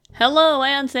Hello,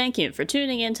 and thank you for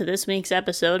tuning in to this week's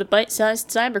episode of Bite-Sized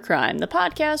Cybercrime, the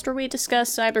podcast where we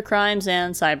discuss cybercrimes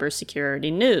and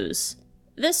cybersecurity news.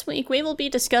 This week, we will be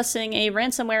discussing a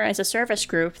ransomware as a service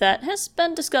group that has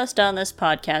been discussed on this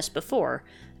podcast before,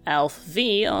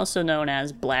 ALPHV, also known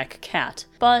as Black Cat.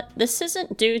 But this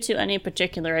isn't due to any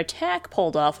particular attack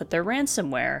pulled off with their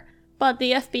ransomware, but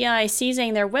the FBI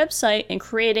seizing their website and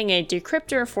creating a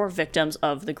decryptor for victims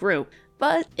of the group.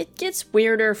 But it gets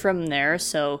weirder from there,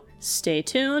 so stay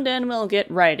tuned and we'll get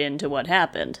right into what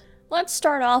happened. Let's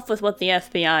start off with what the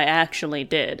FBI actually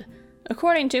did.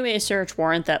 According to a search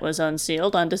warrant that was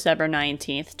unsealed on December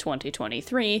 19th,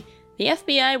 2023, the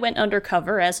FBI went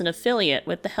undercover as an affiliate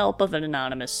with the help of an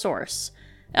anonymous source.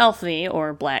 ALPHV,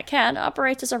 or Black Cat,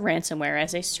 operates as a ransomware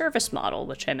as a service model,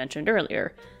 which I mentioned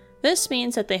earlier. This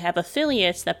means that they have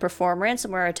affiliates that perform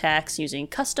ransomware attacks using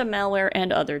custom malware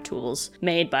and other tools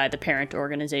made by the parent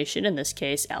organization, in this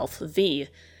case ALPHV.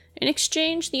 In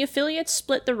exchange, the affiliates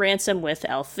split the ransom with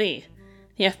ALPHV.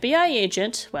 The FBI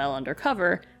agent, while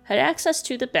undercover, had access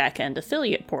to the back-end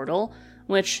affiliate portal,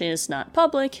 which is not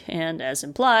public and, as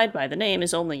implied by the name,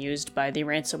 is only used by the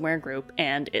ransomware group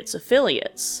and its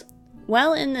affiliates.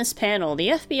 While in this panel, the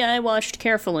FBI watched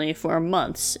carefully for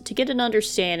months to get an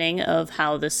understanding of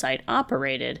how the site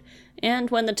operated, and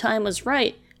when the time was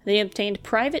right, they obtained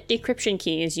private decryption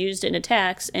keys used in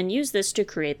attacks and used this to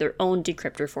create their own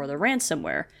decryptor for the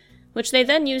ransomware, which they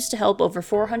then used to help over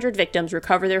 400 victims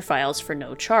recover their files for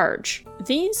no charge.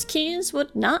 These keys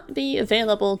would not be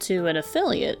available to an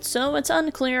affiliate, so it's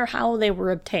unclear how they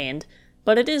were obtained,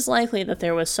 but it is likely that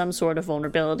there was some sort of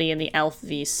vulnerability in the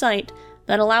ALPHV site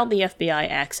that allowed the FBI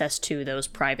access to those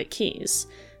private keys.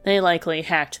 They likely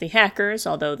hacked the hackers,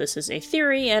 although this is a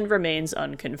theory and remains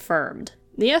unconfirmed.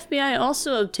 The FBI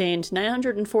also obtained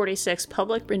 946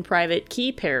 public and private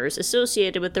key pairs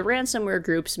associated with the ransomware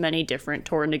group's many different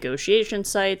Tor negotiation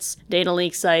sites, data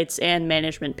leak sites, and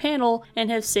management panel,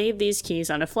 and have saved these keys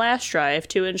on a flash drive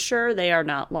to ensure they are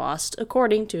not lost,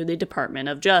 according to the Department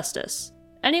of Justice.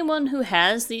 Anyone who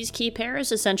has these key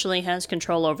pairs essentially has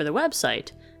control over the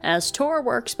website, as Tor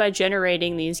works by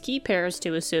generating these key pairs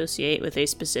to associate with a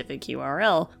specific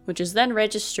URL, which is then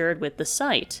registered with the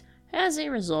site. As a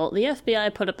result, the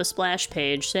FBI put up a splash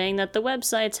page saying that the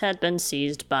websites had been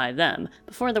seized by them.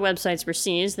 Before the websites were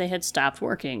seized, they had stopped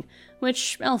working,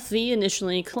 which ALPHV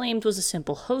initially claimed was a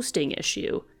simple hosting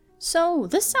issue. So,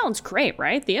 this sounds great,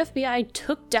 right? The FBI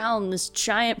took down this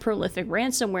giant prolific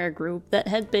ransomware group that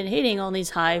had been hitting on these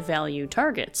high-value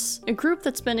targets. A group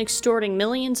that's been extorting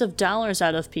millions of dollars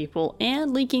out of people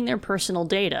and leaking their personal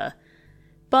data.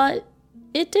 But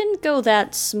it didn't go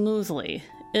that smoothly.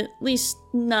 At least,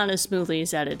 not as smoothly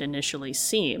as that it initially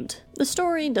seemed. The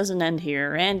story doesn't end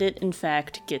here, and it, in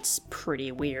fact, gets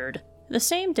pretty weird. The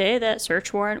same day that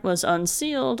search warrant was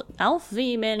unsealed,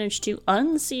 ALPHV managed to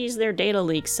unseize their data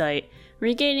leak site,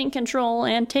 regaining control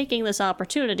and taking this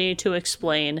opportunity to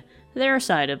explain their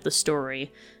side of the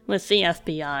story, with the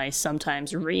FBI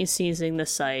sometimes re-seizing the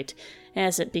site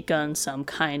as it begun some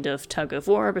kind of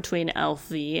tug-of-war between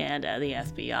ALPHV and the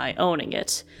FBI owning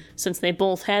it. Since they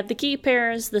both had the key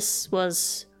pairs, this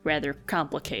was rather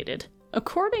complicated.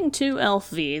 According to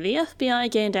ALPHV, the FBI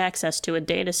gained access to a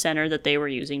data center that they were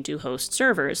using to host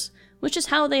servers, which is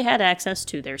how they had access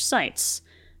to their sites.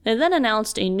 They then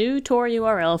announced a new Tor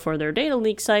URL for their data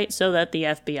leak site so that the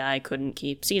FBI couldn't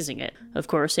keep seizing it. Of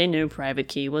course, a new private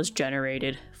key was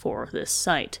generated for this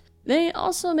site. They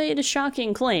also made a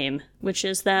shocking claim, which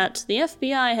is that the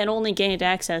FBI had only gained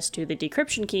access to the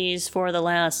decryption keys for the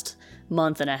last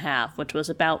month and a half, which was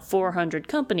about 400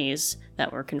 companies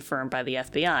that were confirmed by the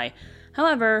FBI.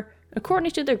 However,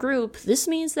 according to the group, this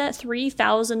means that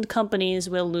 3,000 companies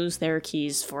will lose their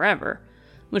keys forever,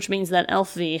 which means that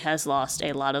ALPHV has lost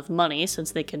a lot of money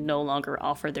since they can no longer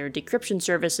offer their decryption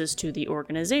services to the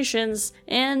organizations,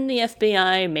 and the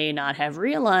FBI may not have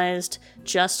realized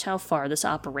just how far this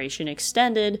operation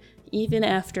extended, even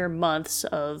after months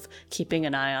of keeping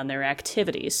an eye on their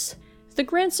activities. The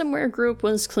ransomware group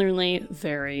was clearly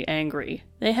very angry.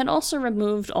 They had also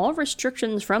removed all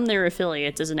restrictions from their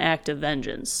affiliates as an act of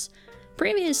vengeance.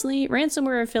 Previously,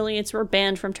 ransomware affiliates were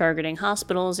banned from targeting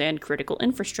hospitals and critical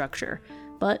infrastructure,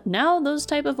 but now those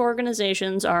type of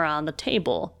organizations are on the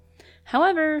table.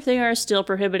 However, they are still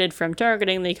prohibited from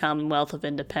targeting the Commonwealth of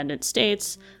Independent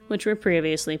States, which were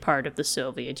previously part of the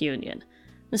Soviet Union.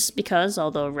 This is because,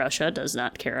 although Russia does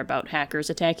not care about hackers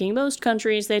attacking most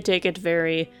countries, they take it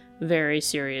very, very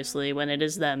seriously when it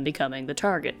is them becoming the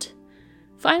target.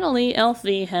 Finally,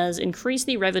 ALPHV has increased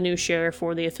the revenue share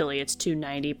for the affiliates to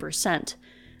 90%.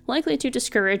 likely to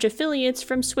discourage affiliates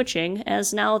from switching,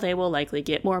 as now they will likely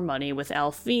get more money with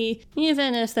ALPHV,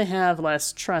 even if they have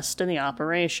less trust in the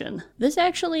operation. This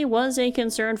actually was a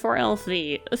concern for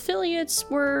ALPHV. Affiliates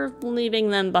were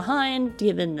leaving them behind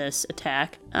given this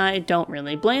attack. I don't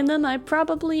really blame them. I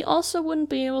probably also wouldn't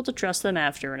be able to trust them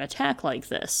after an attack like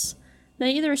this.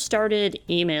 They either started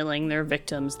emailing their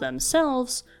victims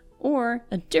themselves, or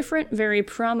a different, very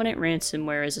prominent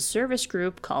ransomware as a service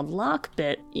group called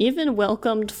Lockbit even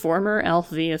welcomed former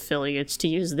ALPHV affiliates to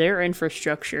use their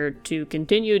infrastructure to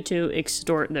continue to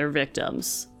extort their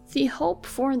victims. The hope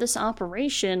for this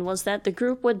operation was that the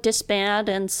group would disband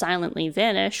and silently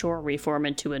vanish or reform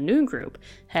into a new group,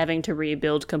 having to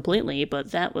rebuild completely, but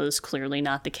that was clearly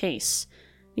not the case.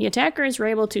 The attackers were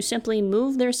able to simply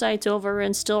move their sites over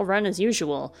and still run as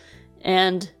usual,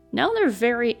 and now they're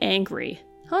very angry.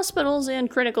 Hospitals and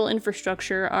critical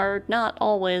infrastructure are not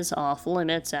always off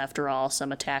limits. After all,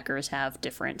 some attackers have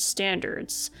different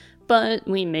standards. But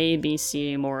we may be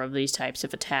seeing more of these types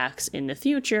of attacks in the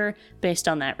future, based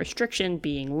on that restriction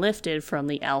being lifted from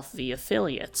the ALPHV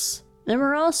affiliates. There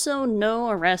were also no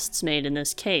arrests made in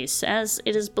this case, as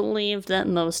it is believed that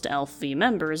most ALPHV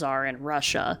members are in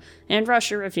Russia, and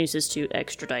Russia refuses to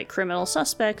extradite criminal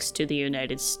suspects to the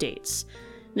United States.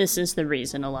 This is the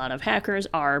reason a lot of hackers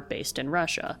are based in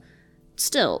Russia.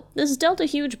 Still, this dealt a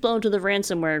huge blow to the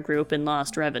ransomware group in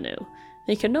lost revenue.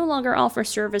 They can no longer offer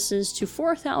services to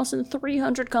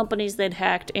 4,300 companies they'd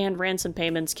hacked, and ransom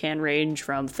payments can range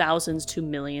from thousands to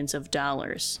millions of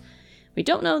dollars. We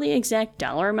don't know the exact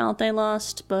dollar amount they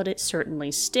lost, but it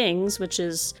certainly stings, which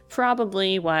is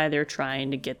probably why they're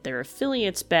trying to get their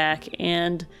affiliates back,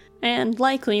 and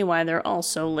likely why they're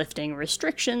also lifting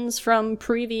restrictions from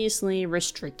previously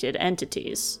restricted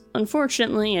entities.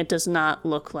 Unfortunately, it does not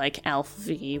look like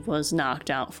ALPHV was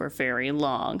knocked out for very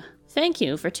long. Thank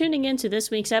you for tuning in to this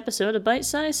week's episode of Bite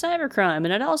Size Cybercrime,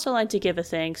 and I'd also like to give a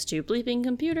thanks to Bleeping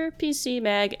Computer, PC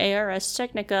Mag, ARS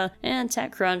Technica, and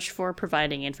TechCrunch for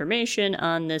providing information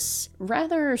on this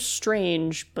rather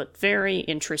strange but very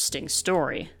interesting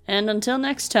story. And until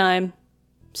next time,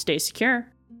 stay secure.